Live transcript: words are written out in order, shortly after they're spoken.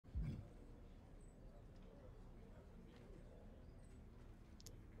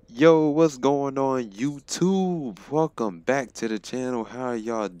Yo, what's going on YouTube? Welcome back to the channel. How are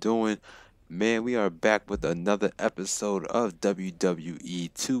y'all doing? Man, we are back with another episode of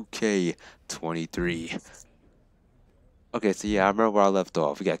WWE 2K23. Okay, so yeah, I remember where I left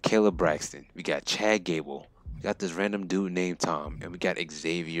off. We got Caleb Braxton, we got Chad Gable, we got this random dude named Tom, and we got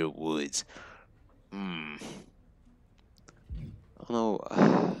Xavier Woods. I don't know.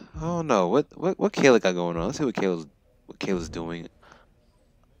 I don't know. What Caleb got going on? Let's see what Caleb's doing.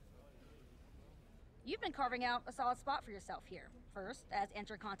 You've been carving out a solid spot for yourself here. First as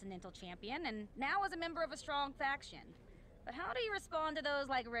Intercontinental Champion, and now as a member of a strong faction. But how do you respond to those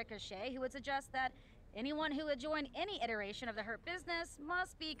like Ricochet who would suggest that anyone who would join any iteration of the Hurt Business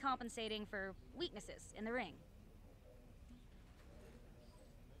must be compensating for weaknesses in the ring?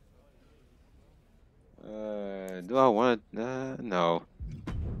 Do I want to? No.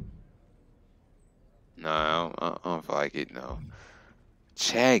 No, I don't feel like it. No.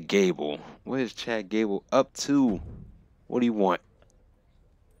 Chad Gable. What is Chad Gable up to? What do you want?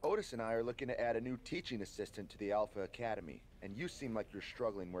 Otis and I are looking to add a new teaching assistant to the Alpha Academy, and you seem like you're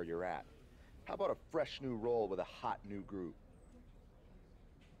struggling where you're at. How about a fresh new role with a hot new group?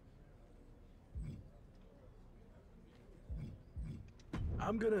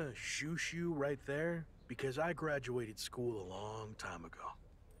 I'm gonna shoosh you right there because I graduated school a long time ago.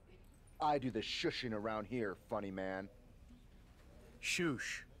 I do the shushing around here, funny man.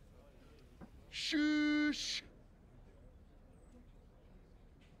 Shoosh. Shush!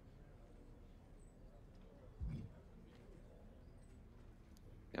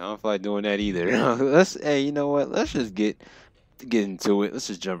 I don't feel like doing that either. Hey, you know what? Let's just get into it. Let's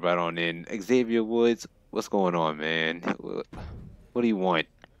just jump right on in. Xavier Woods, what's going on, man? What do you want?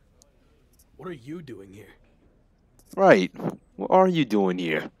 What are you doing here? Right. What are you doing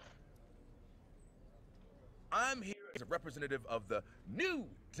here? I'm here as a representative of the New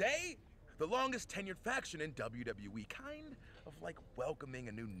Day, the longest tenured faction in WWE, kind of like welcoming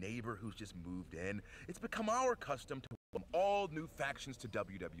a new neighbor who's just moved in. It's become our custom to welcome all new factions to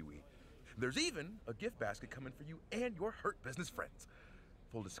WWE. There's even a gift basket coming for you and your Hurt Business friends.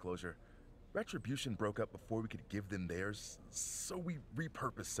 Full disclosure, Retribution broke up before we could give them theirs, so we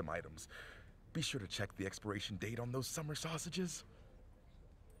repurposed some items. Be sure to check the expiration date on those summer sausages.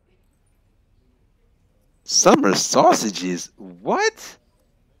 Summer sausages? What?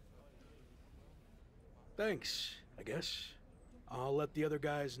 Thanks, I guess. I'll let the other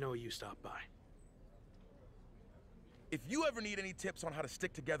guys know you stopped by. If you ever need any tips on how to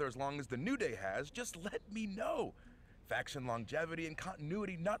stick together as long as the New Day has, just let me know. Faction longevity and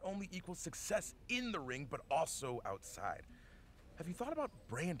continuity not only equals success in the ring, but also outside. Have you thought about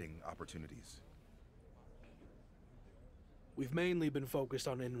branding opportunities? We've mainly been focused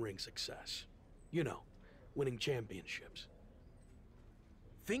on in-ring success. You know, winning championships.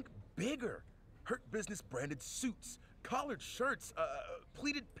 Think bigger. Hurt Business branded suits, collared shirts,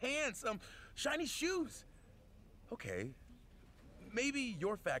 pleated pants, shiny shoes. Okay, maybe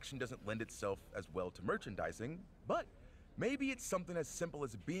your faction doesn't lend itself as well to merchandising, but maybe it's something as simple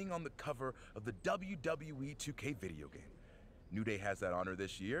as being on the cover of the WWE 2K video game. New Day has that honor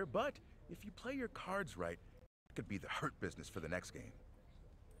this year, but if you play your cards right, it could be the Hurt Business for the next game.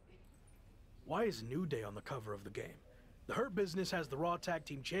 Why is New Day on the cover of the game? The Hurt Business has the Raw Tag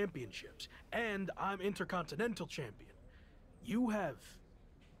Team Championships, and I'm Intercontinental Champion. You have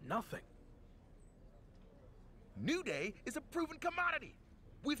nothing. New Day is a proven commodity.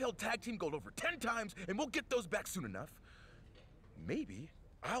 We've held tag team gold over 10 times, and we'll get those back soon enough. Maybe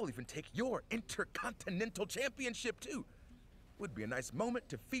I'll even take your Intercontinental Championship too. Would be a nice moment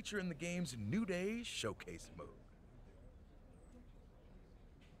to feature in the game's New Day showcase mode.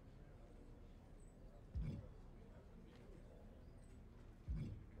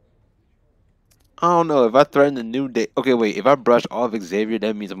 I don't know. If I threaten the New Day, okay, wait. If I brush off Xavier,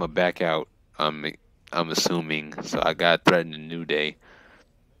 that means I'm gonna back out. I'm assuming. So I got threatened the New Day.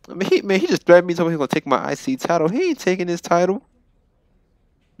 I mean, he just threatened me. Told me he's gonna take my IC title. He ain't taking his title.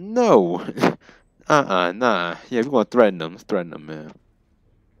 No. Nah. Yeah, we're gonna threaten him. Let's threaten him, man.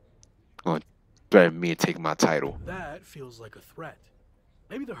 Gonna threaten me and take my title. That feels like a threat.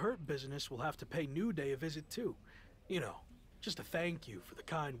 Maybe the Hurt Business will have to pay New Day a visit too. You know, just a thank you for the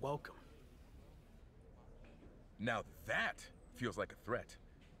kind welcome. Now that feels like a threat.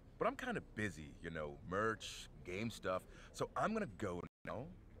 But I'm kind of busy, you know, merch, game stuff. So I'm gonna go now.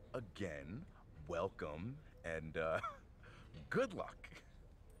 Again, welcome, and good luck.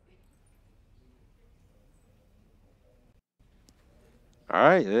 All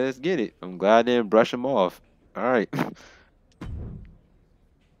right, let's get it. I'm glad I didn't brush him off. All right.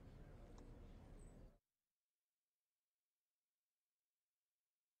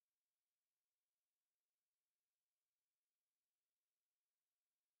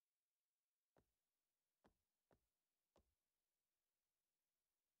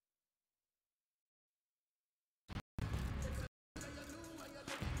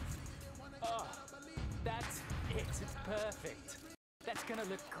 Perfect. That's gonna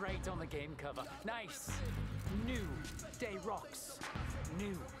look great on the game cover. Nice. New Day rocks.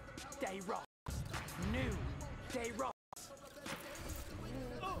 New Day rocks. New Day rocks.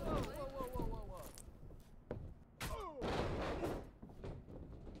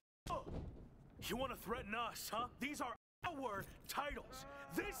 You want to threaten us, huh? These are our titles.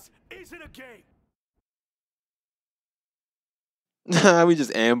 This isn't a game. We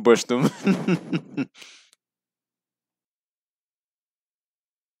just ambushed them.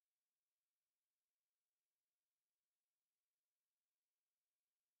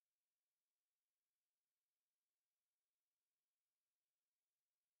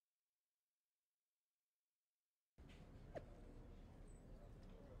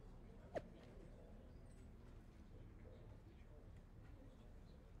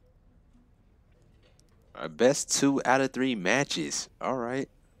 Our best 2 out of 3 matches. All right.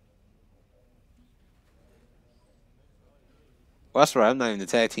 Well, that's right. I'm not even the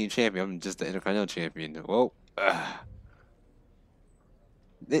tag team champion. I'm just the Intercontinental champion. Well,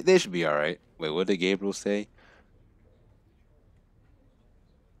 they should be all right. Wait, what did Gabriel say?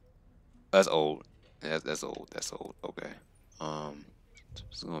 That's old. That's old. That's old. Okay. Um,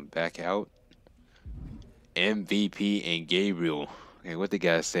 just going back out. MVP and Gabriel. Okay, what the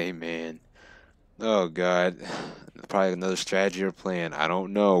guys say, man? Oh God, probably another strategy or plan. I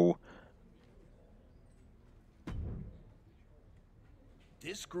don't know.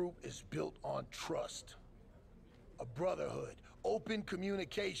 This group is built on trust, a brotherhood, open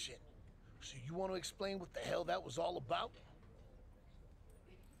communication. So you want to explain what the hell that was all about?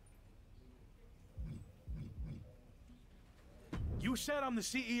 You said I'm the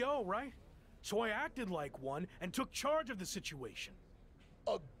CEO, right? So I acted like one and took charge of the situation.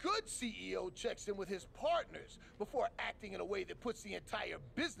 A good CEO checks in with his partners before acting in a way that puts the entire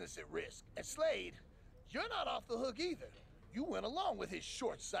business at risk. And Slade, you're not off the hook either. You went along with his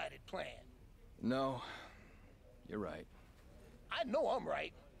short-sighted plan. No, you're right. I know I'm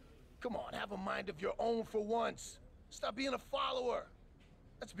right. Come on, have a mind of your own for once. Stop being a follower.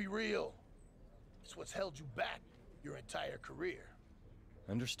 Let's be real. It's what's held you back your entire career.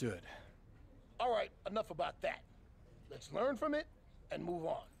 Understood. All right, enough about that. Let's learn from it and move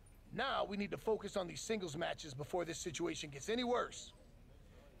on. Now we need to focus on these singles matches before this situation gets any worse.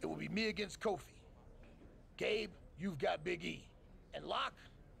 It will be me against Kofi. Gabe, you've got Big E. And Locke,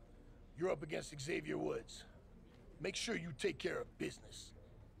 you're up against Xavier Woods. Make sure you take care of business.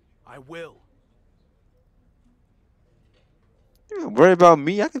 I will. You don't worry about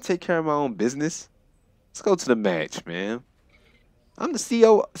me. I can take care of my own business. Let's go to the match, man. I'm the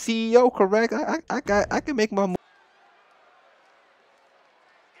CEO, correct? I can make my move.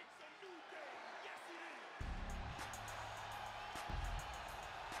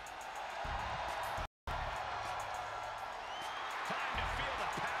 Time to feel the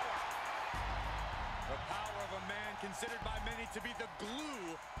power. The power of a man considered by many to be the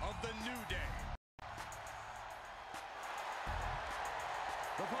glue of the New Day.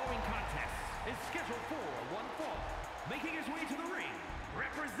 The following contest is scheduled for one fall. Making his way to the ring,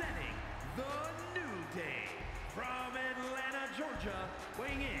 representing the New Day. From Atlanta, Georgia,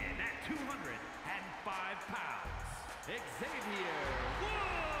 weighing in at 205 pounds, Xavier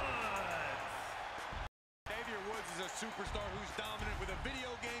Woods! Xavier Woods is a superstar who's dominant with a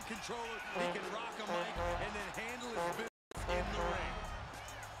video game controller. He can rock a mic and then handle his business in the ring.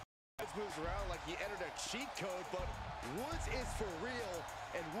 Woods moves around like he entered a cheat code, but Woods is for real,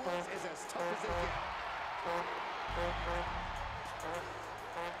 and Woods is as tough as they get.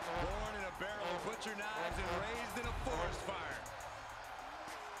 Born in a barrel of butcher knives and raised in a forest fire.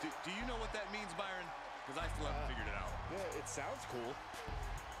 Do you know what that means, Byron? Because I still haven't figured it out. Yeah, it sounds cool.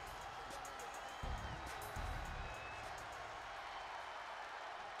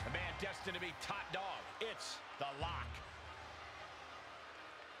 A man destined to be top dog. It's the Lock.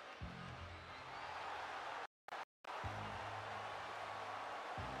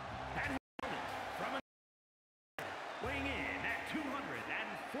 And from weighing in at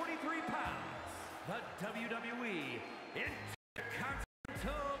 243 pounds, the WWE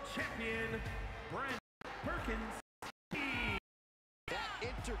Intercontinental Champion, Brent Perkins. That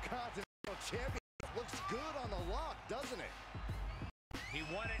Intercontinental Champion looks good on the Lock, doesn't it? He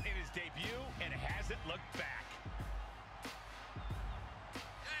won it in his debut and hasn't looked back.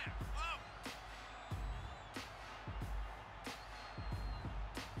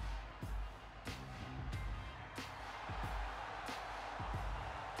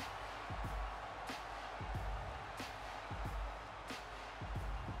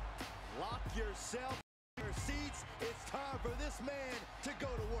 Lock yourself in your seats. It's time for this man to go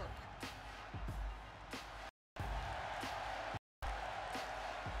to work.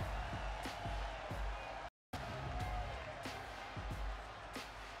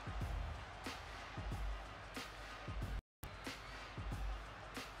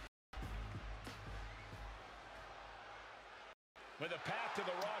 With a path to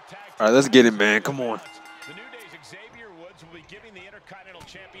the Raw Tag All right, let's get it, man. Come on. The New Day's Xavier Woods will be giving the Intercontinental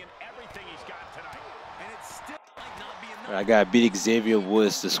Champion everything he's got tonight. And it's still might not be enough. I gotta beat Xavier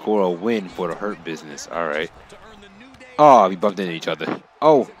Woods to score a win for the Hurt Business. All right. Oh, we bumped into each other.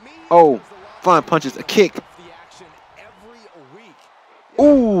 Oh, flying punches, a kick.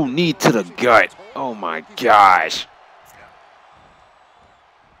 Ooh, knee to the gut. Oh my gosh.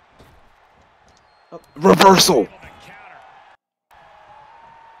 Reversal.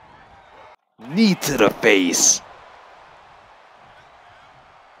 Knee to the face.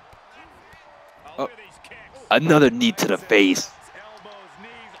 Oh, another knee to the face.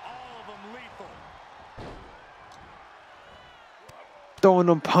 Throwing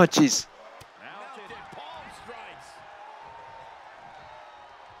them punches.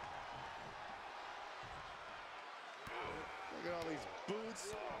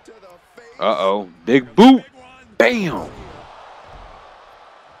 Uh-oh, big boot. Bam.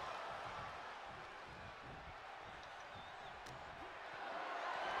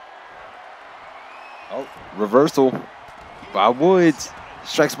 Oh, reversal by Woods.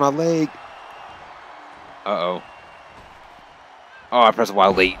 Strikes my leg. Uh-oh. Oh, I pressed Y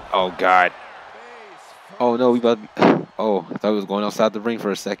late. Oh, God. Oh, no, we about to be... Oh, I thought he was going outside the ring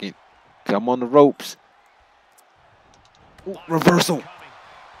for a second. Come on the ropes. Ooh, reversal.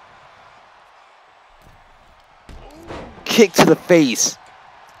 Kick to the face.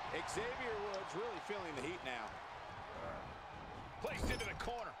 Xavier Woods really feeling the heat now. Placed into the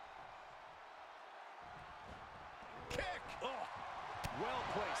corner. Kick. Oh,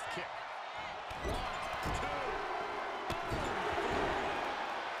 well-placed kick. 1,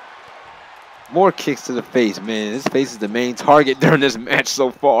 2. More kicks to the face, man. His face is the main target during this match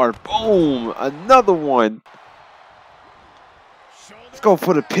so far. Boom. Another one. Let's go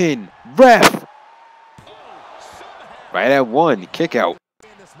for the pin. Ref. Right at 1. Kick out.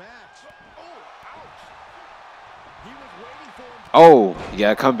 Oh, you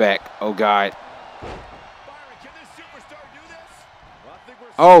gotta come back. Oh, God.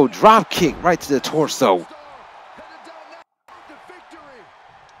 Oh, drop kick right to the torso.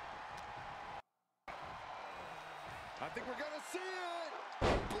 I think we're gonna see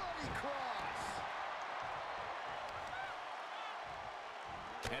it. Bloody cross.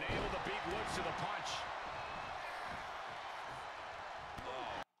 And able to beat Woods to the punch.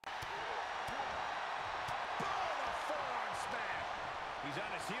 He's on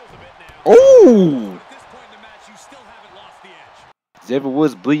his heels a bit now. Oh! At this point in the match, you still haven't lost the edge. Xavier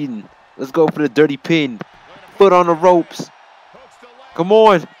Woods bleeding. Let's go for the dirty pin. Foot on the ropes. Come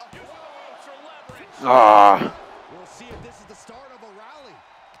on. Ah. We'll see if this is the start of a rally.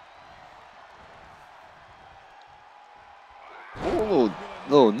 Oh,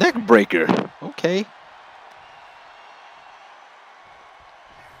 little neck breaker. Okay.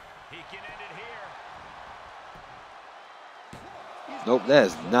 He can end it here. Nope, that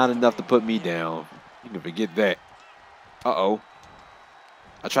is not enough to put me down. You can forget that. Uh-oh.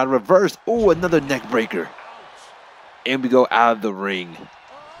 I try to reverse. Oh, another neck breaker. And we go out of the ring.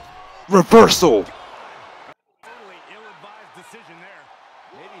 Reversal. Totally ill-advised decision there.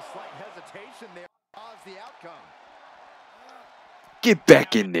 Maybe slight hesitation there caused the outcome. Get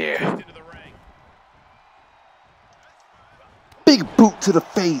back in there. Big boot to the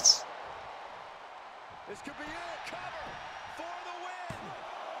face. This could be it. Cover for the win.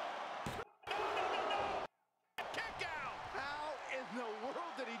 No. Kick out. How in the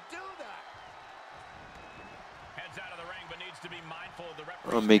world did he do that? Heads out of the ring, but needs to be mindful of the referee.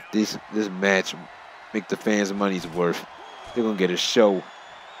 I'm gonna make this match make the fans money's worth. They're gonna get a show.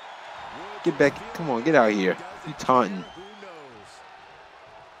 Get back. Come on, get out here. You taunting.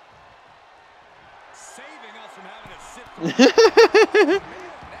 Saving us from having to sit.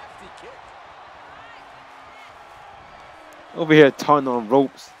 Over here taunting on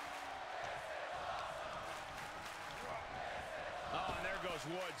ropes. Oh, and there goes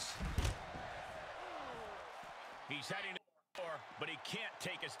Woods. He's heading to the door, but he can't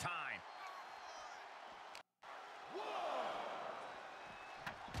take his time.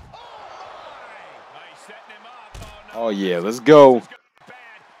 He's setting him up. Oh yeah, let's go.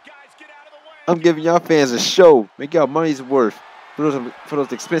 I'm giving y'all fans a show. Make y'all money's worth for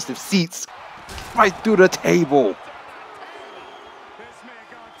those expensive seats right through the table. This man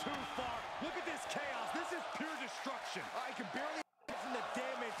gone too far. Look at this chaos. This is pure destruction. I can barely imagine the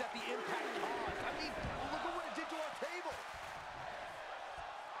damage that the impact caused. I mean, look at what it did to our table.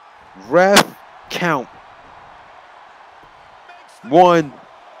 Ref count. 1,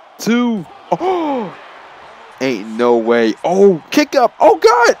 2. Oh, ain't no way. Oh, kick up. Oh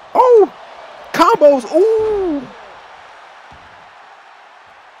God. Oh, combos. Ooh.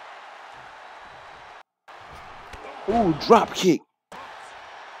 Ooh, drop kick.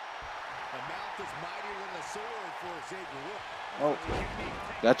 Oh,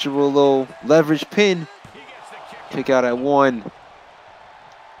 got your little leverage pin. Kick out at 1.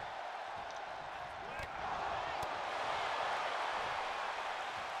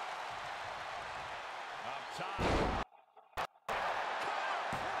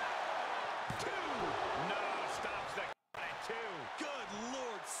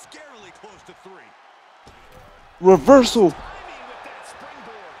 Reversal.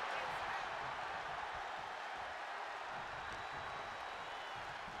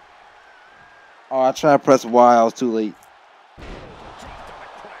 Oh, I tried to press Y. I was too late.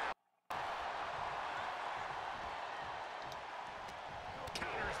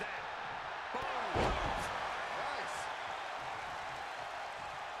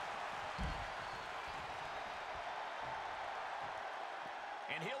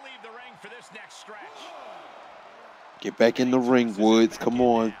 And he'll leave the ring for this next stretch. Get back in the ring, Woods. Come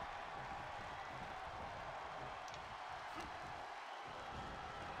on.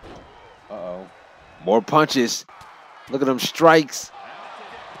 Uh-oh. More punches. Look at them strikes.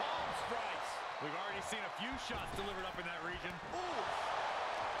 We've already seen a few shots delivered up in that region. Ooh.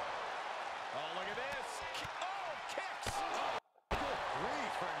 Oh, look at this. Oh, kicks. Good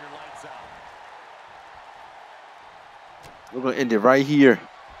grief, turn your lights out. We're going to end it right here.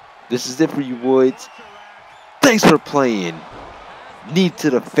 This is it for you, Woods. Thanks for playing. Knee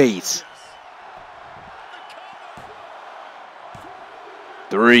to the face.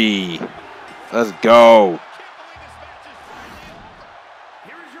 3. Let's go.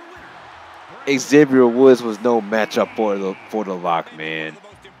 Xavier Woods was no matchup for the Lock, man.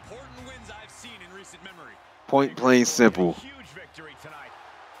 Point plain simple.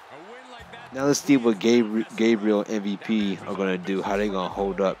 Now let's see what Gabriel MVP are gonna do. How they gonna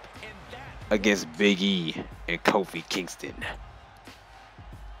hold up against Big E and Kofi Kingston.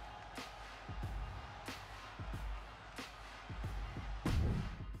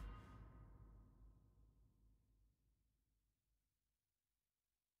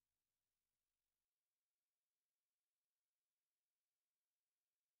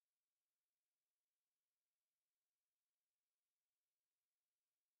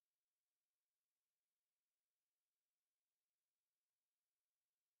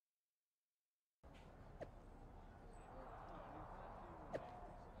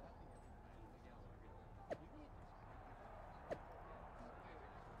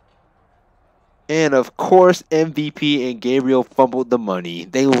 And of course, MVP and Gabriel fumbled the money.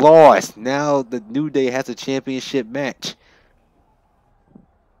 They lost. Now the New Day has a championship match.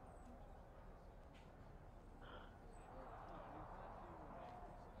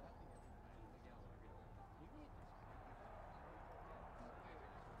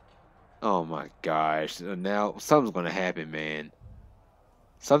 Oh my gosh. Now something's gonna happen, man.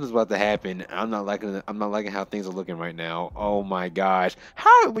 Something's about to happen. I'm not liking how things are looking right now. Oh my gosh.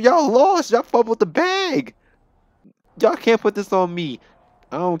 How y'all lost? Y'all fumbled the bag. Y'all can't put this on me.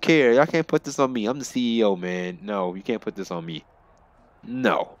 I don't care. Y'all can't put this on me. I'm the CEO, man. No, you can't put this on me.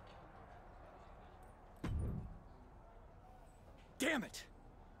 No. Damn it!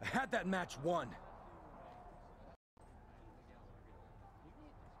 I had that match won.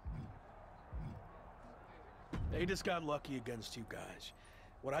 They just got lucky against you guys.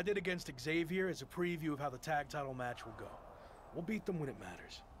 What I did against Xavier is a preview of how the tag title match will go. We'll beat them when it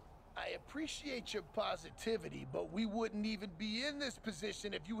matters. I appreciate your positivity, but we wouldn't even be in this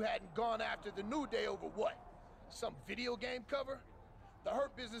position if you hadn't gone after the New Day over what? Some video game cover? The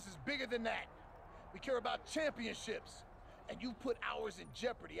Hurt Business is bigger than that. We care about championships. And you put ours in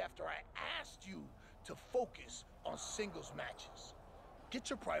jeopardy after I asked you to focus on singles matches. Get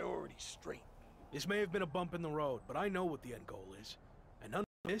your priorities straight. This may have been a bump in the road, but I know what the end goal is. And none of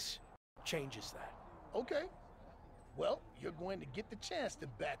this changes that. Okay. Well, you're going to get the chance to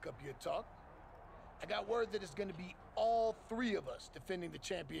back up your talk. I got word that it's going to be all 3 of us defending the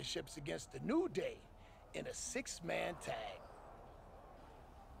championships against the New Day in a 6-man tag.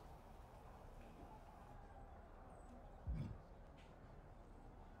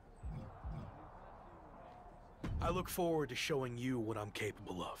 I look forward to showing you what I'm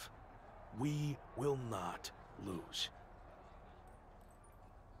capable of. We will not lose.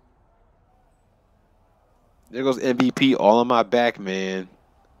 There goes MVP all on my back, man.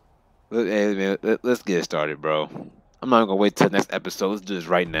 Hey, man, let's get it started, bro. I'm not gonna wait till the next episode. Let's do this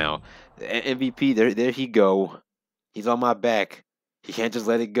right now. MVP, there he go. He's on my back. He can't just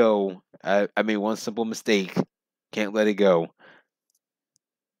let it go. I made one simple mistake. Can't let it go.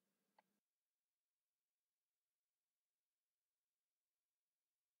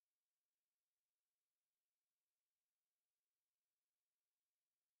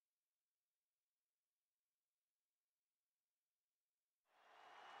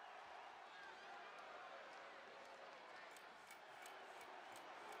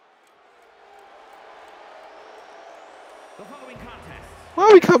 Why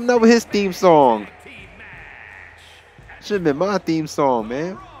are we coming up with his theme song? Should have been my theme song,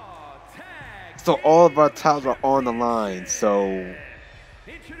 man. So all of our titles are on the line. So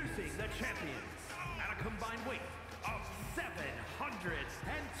Introducing the champions at a combined weight of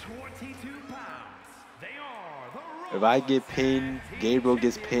 722 pounds. They are the if I get pinned, Gabriel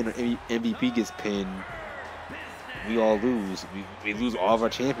gets pinned, or MVP gets pinned, we all lose. We lose all of our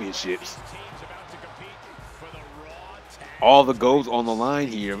championships. All the goals on the line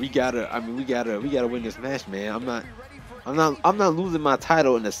here. We gotta win this match, man. I'm not losing my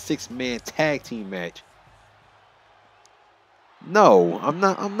title in a 6-man tag team match. No, I'm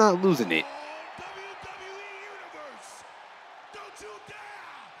not losing it.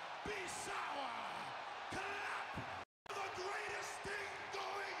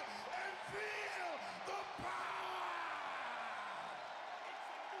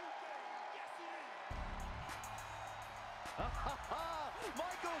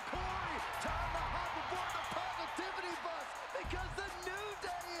 Michael Corey, time to hop aboard the positivity bus because the new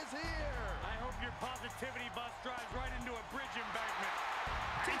day is here. I hope your positivity bus drives right into a bridge embankment.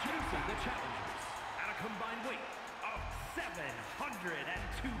 Introducing the challengers at a combined weight of 702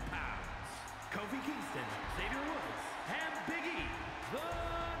 pounds. Kofi Kingston, Xavier Woods, and Big E, the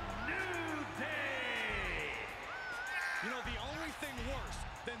New Day. You know, the only thing worse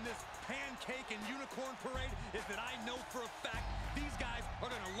than this pancake and unicorn parade is that I know for a fact these guys are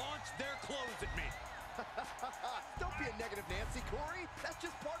going to launch their clothes at me. Don't be a negative Nancy, Corey. That's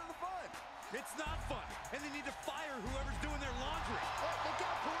just part of the fun. It's not fun, and they need to fire whoever's doing their laundry. Oh, look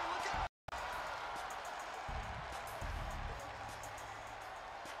out, Corey, look out.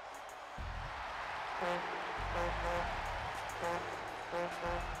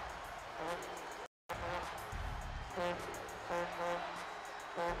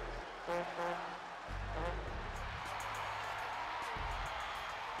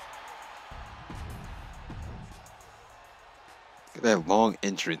 Look at that long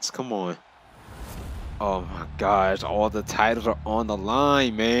entrance. Come on. Oh my gosh, all the titles are on the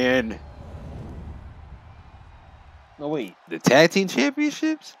line, man. No, wait, the tag team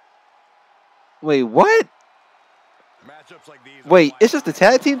championships? Wait, what? Matchups like these. Wait, it's just the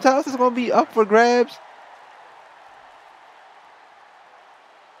tag team titles that's gonna be up for grabs?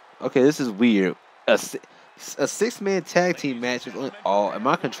 Okay, this is weird. A 6-man tag team match is only, oh, am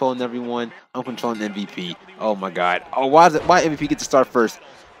I controlling everyone? I'm controlling MVP. Oh my god. Oh, why MVP get to start first?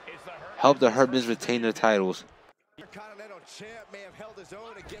 Help the Hurt Business retain their titles. Continental champ may have held his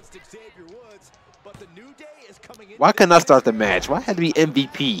own against Xavier Woods, but the New Day is coming in. Why couldn't I start the match? Why had to be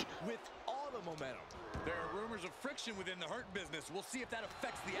MVP? With all the momentum. There are rumors of friction within the Hurt business. We'll see if that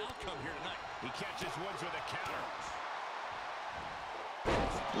affects the outcome here tonight. He catches Woods with a counter.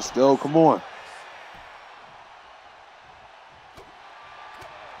 Let's go, come on.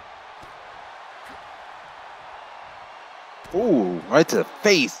 Ooh, right to the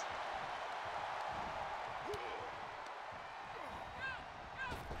face.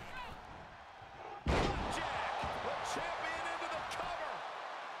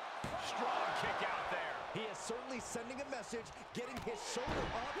 He is certainly sending a message, getting his shoulder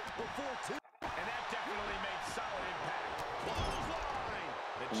up before two. And that definitely made solid impact.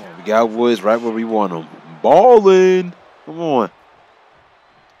 Come on, we got Woods right where we want him. Ballin'. Come on.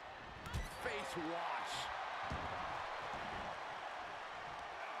 Face wash.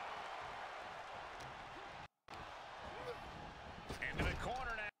 Into the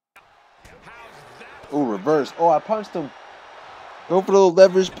corner now. How's that? Ooh, reverse. Oh, I punched him. Go for the little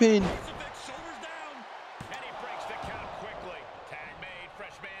leverage pin. Shoulders down. And he breaks the count quickly. Tag made.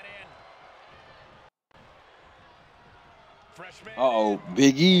 Fresh man in. Fresh man Uh-oh,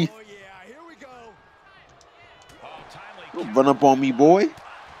 Big E. Oh, yeah, here we go. Oh, timely. Don't run up on me, boy. And he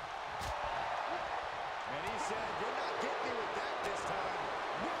said, you're not getting me with that this time.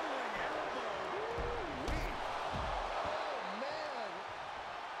 Rolling elbow. Ooh-wee.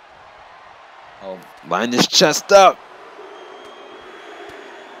 Oh, man. Oh, line his chest up.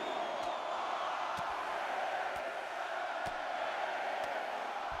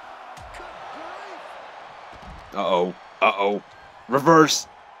 Uh-oh. Uh-oh. Reverse.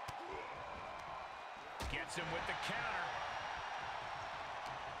 Gets him with the counter.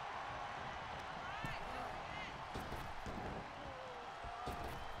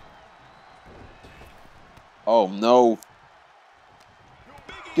 Oh, no.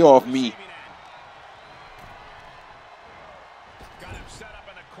 Get off me. Got him set up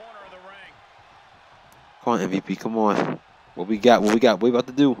in the corner of the ring. Come on, MVP. Come on. What we got? What we got? What we about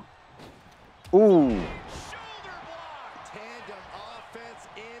to do? Ooh. Shoulder block. Tandem offense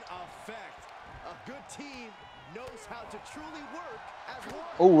in effect. A good team knows how to truly work as one.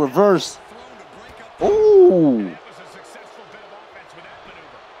 Oh, reverse. Oh. That was a successful bit of offense with that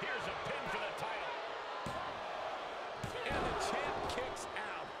maneuver. Here's a pin for the title. And the champ kicks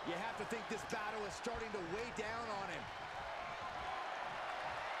out. You have to think this battle is starting to weigh down on him.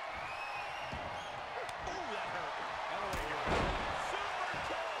 Ooh, that hurt. Super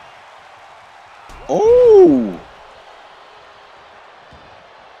kick. Oh.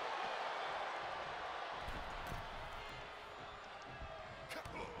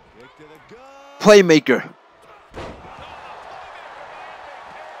 Kick to the gut. Playmaker.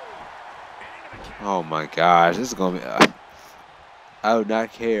 Oh my gosh, this is gonna be. I would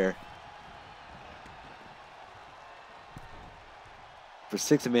not care for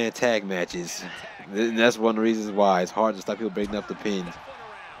 6-man tag matches. And that's one of the reasons why it's hard to stop people breaking up the pins.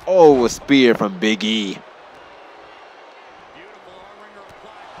 Oh, a spear from Big E.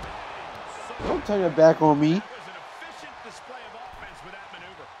 Don't turn your back on me. That was an efficient display of offense with that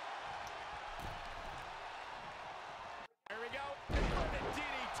maneuver. There we go.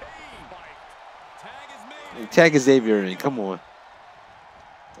 DDT. Tag is made. Tag Xavier in. Come on.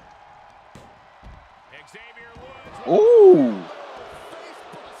 Xavier Woods. Ooh.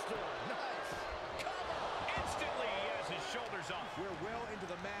 Facebuster. Nice. Instantly he has his shoulders up. We're well into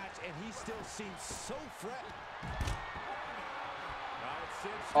the match, and he still seems so fresh.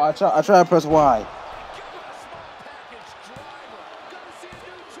 Oh, I try to press Y.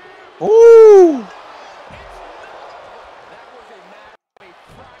 Ooh.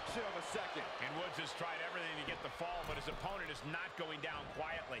 And Woods has tried everything to get the fall, but his opponent is not going down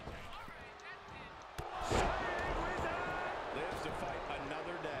quietly. Lives to fight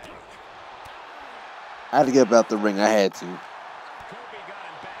another day. I had to get up out the ring. I had to. Kobe got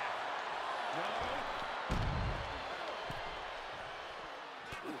him back.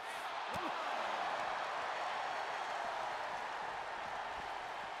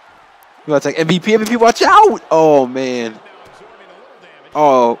 You gotta take MVP. MVP, watch out! Oh man.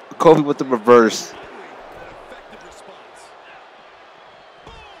 Oh, Kobe with the reverse.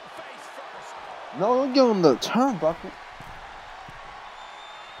 No, don't give him the turnbuckle.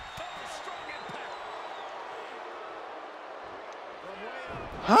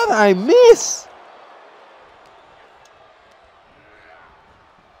 How did I miss?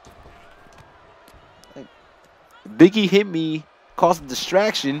 Like, Biggie hit me, caused a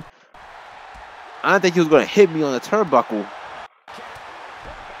distraction. I didn't think he was going to hit me on the turnbuckle.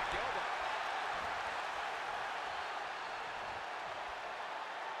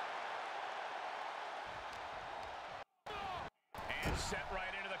 And set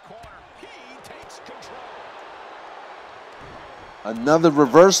right into the corner. He takes control. Another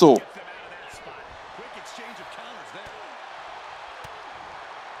reversal. Get them out of that spot. Quick exchange of counters there.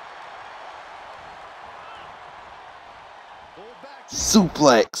 Pull back.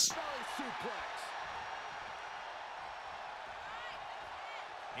 Suplex. Suplex.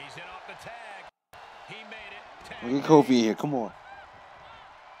 He's in off the tag. He made it. Tag. Look at Kofi in here. Come on.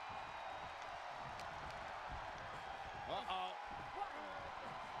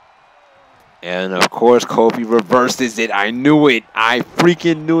 And of course, Kofi reverses it. I knew it. I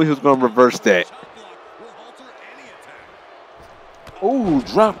freaking knew he was going to reverse that. Ooh,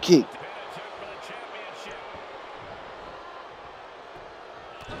 drop kick.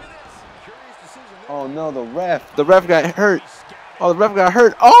 Oh no, the ref. The ref got hurt. Oh, the ref got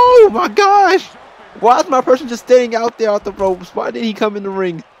hurt. Oh my gosh. Why is my person just staying out there off the ropes? Why didn't he come in the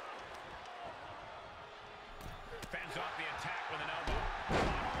ring? Fends off the attack with an elbow.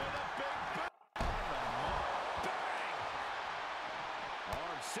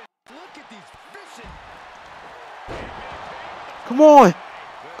 Look at these vision. Come on.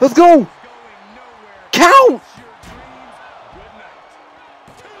 Let's go. Count.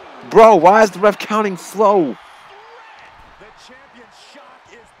 Bro, why is the ref counting slow? The champion's shot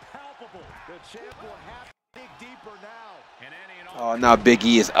is palpable. The champ will have to dig deeper now. Oh, now Big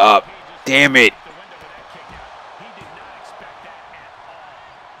E is up. Damn it. He did not expect that at all.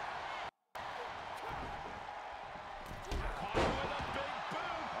 Caught with a big boot.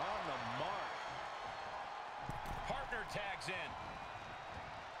 On the mark. Partner tags in.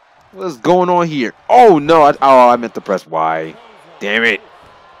 What's going on here? Oh no. I meant to press Y. Damn it.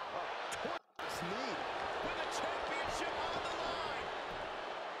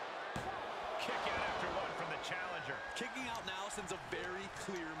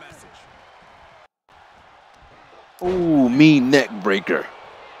 Ooh, mean neck breaker.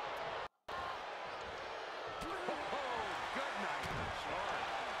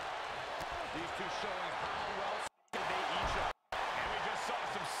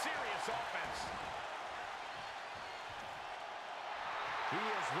 He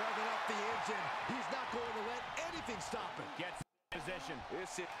revving up the engine. He's not going to let anything stop him. Gets position.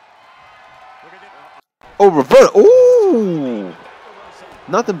 Look at it. Oh, revert. Ooh.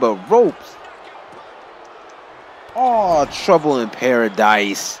 Nothing but ropes. Oh, trouble in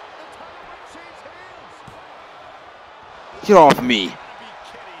paradise. Get off me.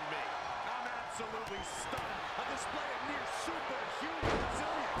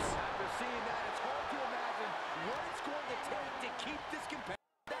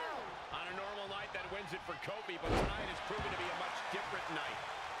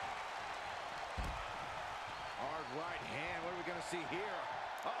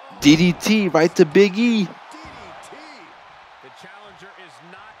 DDT right to Big E.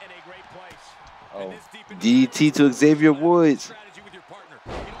 Oh, DDT to Xavier Woods.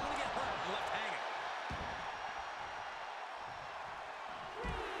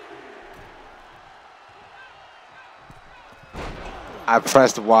 I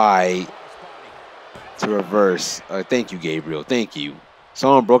pressed Y to reverse. Thank you, Gabriel. Thank you.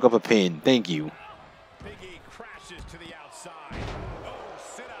 Someone broke up a pin. Thank you. Big E crashes to the outside. Oh,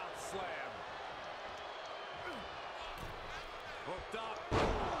 sit out slam. Hooked up.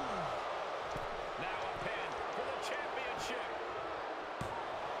 Now a pin for the championship.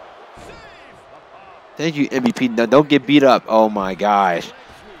 Save. Thank you, MVP. No, don't get beat up. Oh my gosh.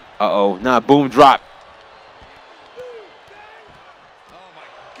 Uh-oh. Nah, boom drop.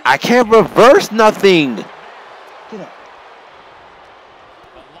 I can't reverse nothing. Get up.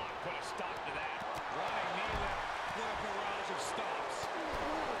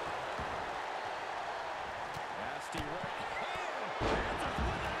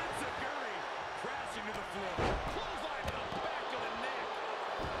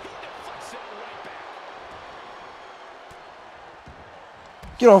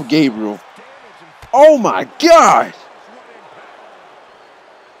 Get off Gabriel. Oh my God.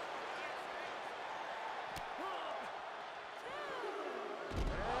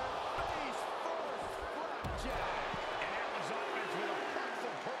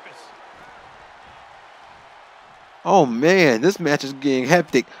 Oh man, this match is getting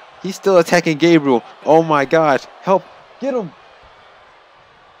hectic. He's still attacking Gabriel. Oh my gosh. Help. Get him.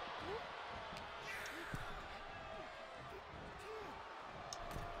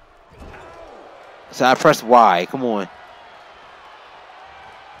 So I pressed Y. Come on.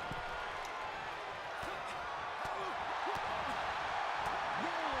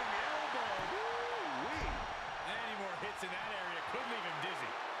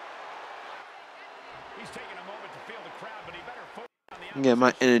 I'm getting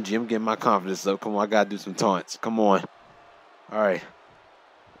my energy. I'm getting my confidence up. Come on, I gotta do some taunts. Come on. All right.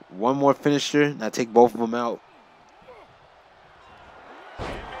 One more finisher, and I take both of them out.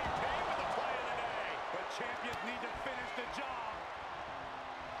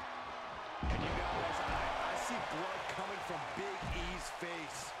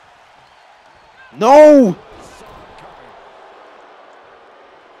 No!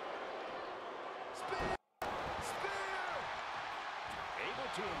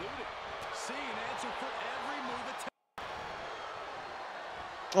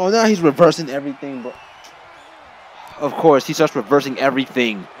 Oh, now he's reversing everything, bro. Of course, he starts reversing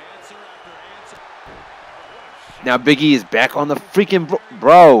everything. Now Big E is back on the freaking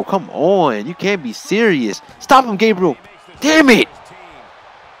bro. Come on, you can't be serious. Stop him, Gabriel. Damn it!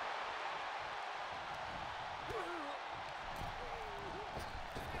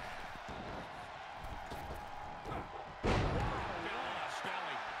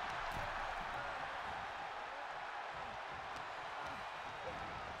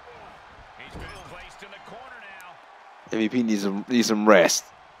 MVP needs some rest.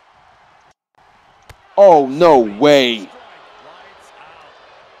 Oh, no way.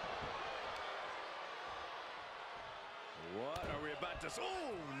 What are we about to see?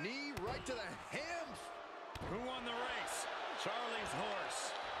 Oh, knee right to the hams. Who won the race? Charlie's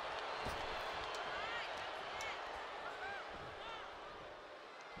horse.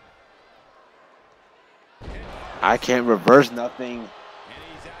 I can't reverse nothing. And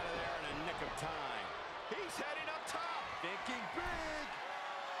he's out of there in a nick of time. He's heading up top, thinking big.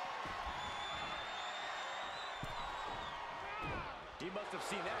 He must have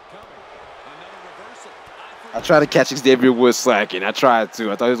seen that coming. Another reversal. I tried to catch Xavier Woods slacking. I tried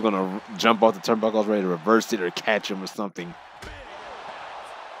to. I thought he was going to jump off the turnbuckle. I was ready to reverse it or catch him or something.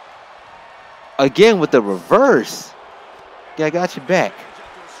 Again with the reverse. Yeah, I got you back.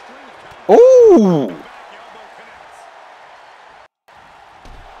 Ooh!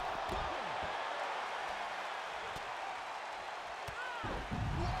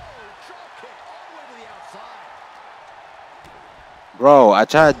 Bro, I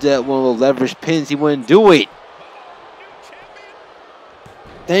tried to do that one of those leverage pins. He wouldn't do it.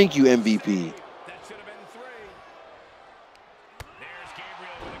 Thank you, MVP.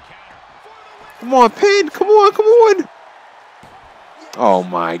 Come on, pin. Come on, come on. Oh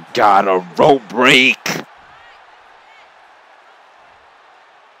my God, a rope break.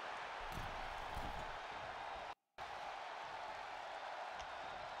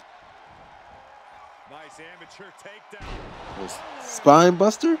 Nice amateur takedown. Spine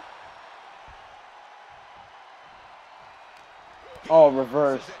buster? Oh,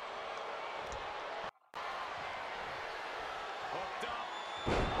 reverse.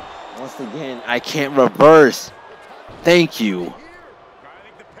 Once again, I can't reverse. Thank you. I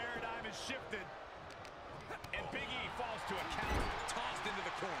think the paradigm has shifted. And Big E falls to a count, tossed into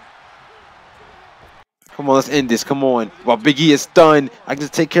the corner. Come on, let's end this. Come on. While Big E is stunned, I can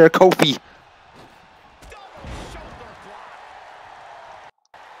just take care of Kofi.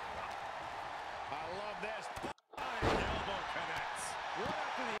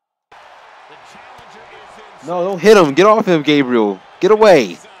 No, don't hit him. Get off him, Gabriel. Get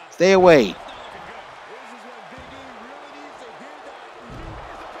away. Stay away.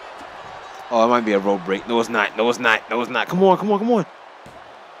 Oh, it might be a rope break. No, it's not. No, it's not. No, it's not. Come on, come on, come on.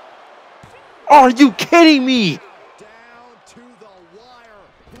 Oh, are you kidding me? Down to the wire.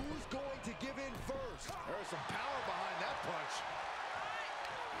 Who's going to give in first? There's some power behind that punch.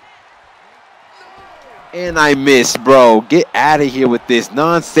 And I missed, bro. Get out of here with this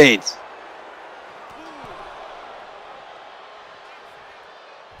nonsense.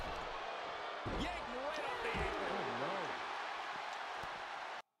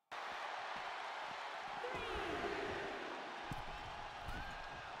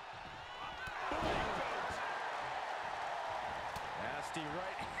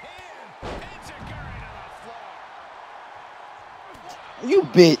 You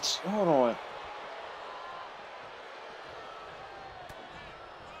bitch. Hold on.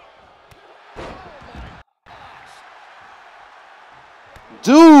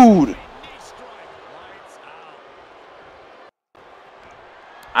 Dude.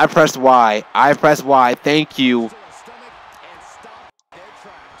 I pressed Y. I pressed Y. Thank you.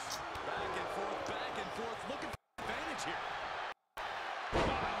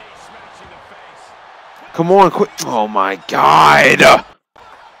 Come on, quick. Oh my God.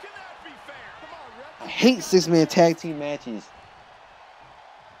 I hate six-man tag team matches.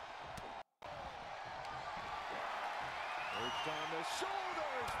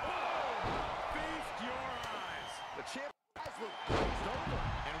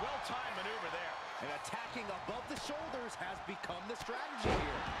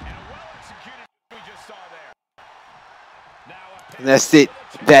 And that's it.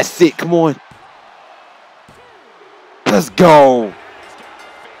 That's it. Come on. Let's go.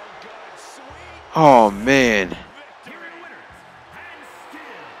 Oh, man.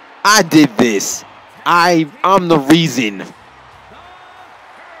 I did this. I'm the reason.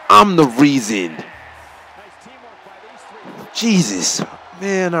 I'm the reason. Jesus.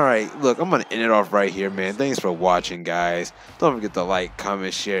 Man, all right. Look, I'm going to end it off right here, man. Thanks for watching, guys. Don't forget to like,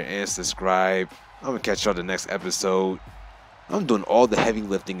 comment, share, and subscribe. I'm going to catch y'all the next episode. I'm doing all the heavy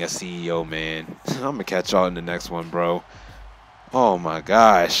lifting as CEO, man. I'm going to catch y'all in the next one, bro. Oh, my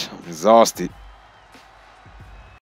gosh. I'm exhausted.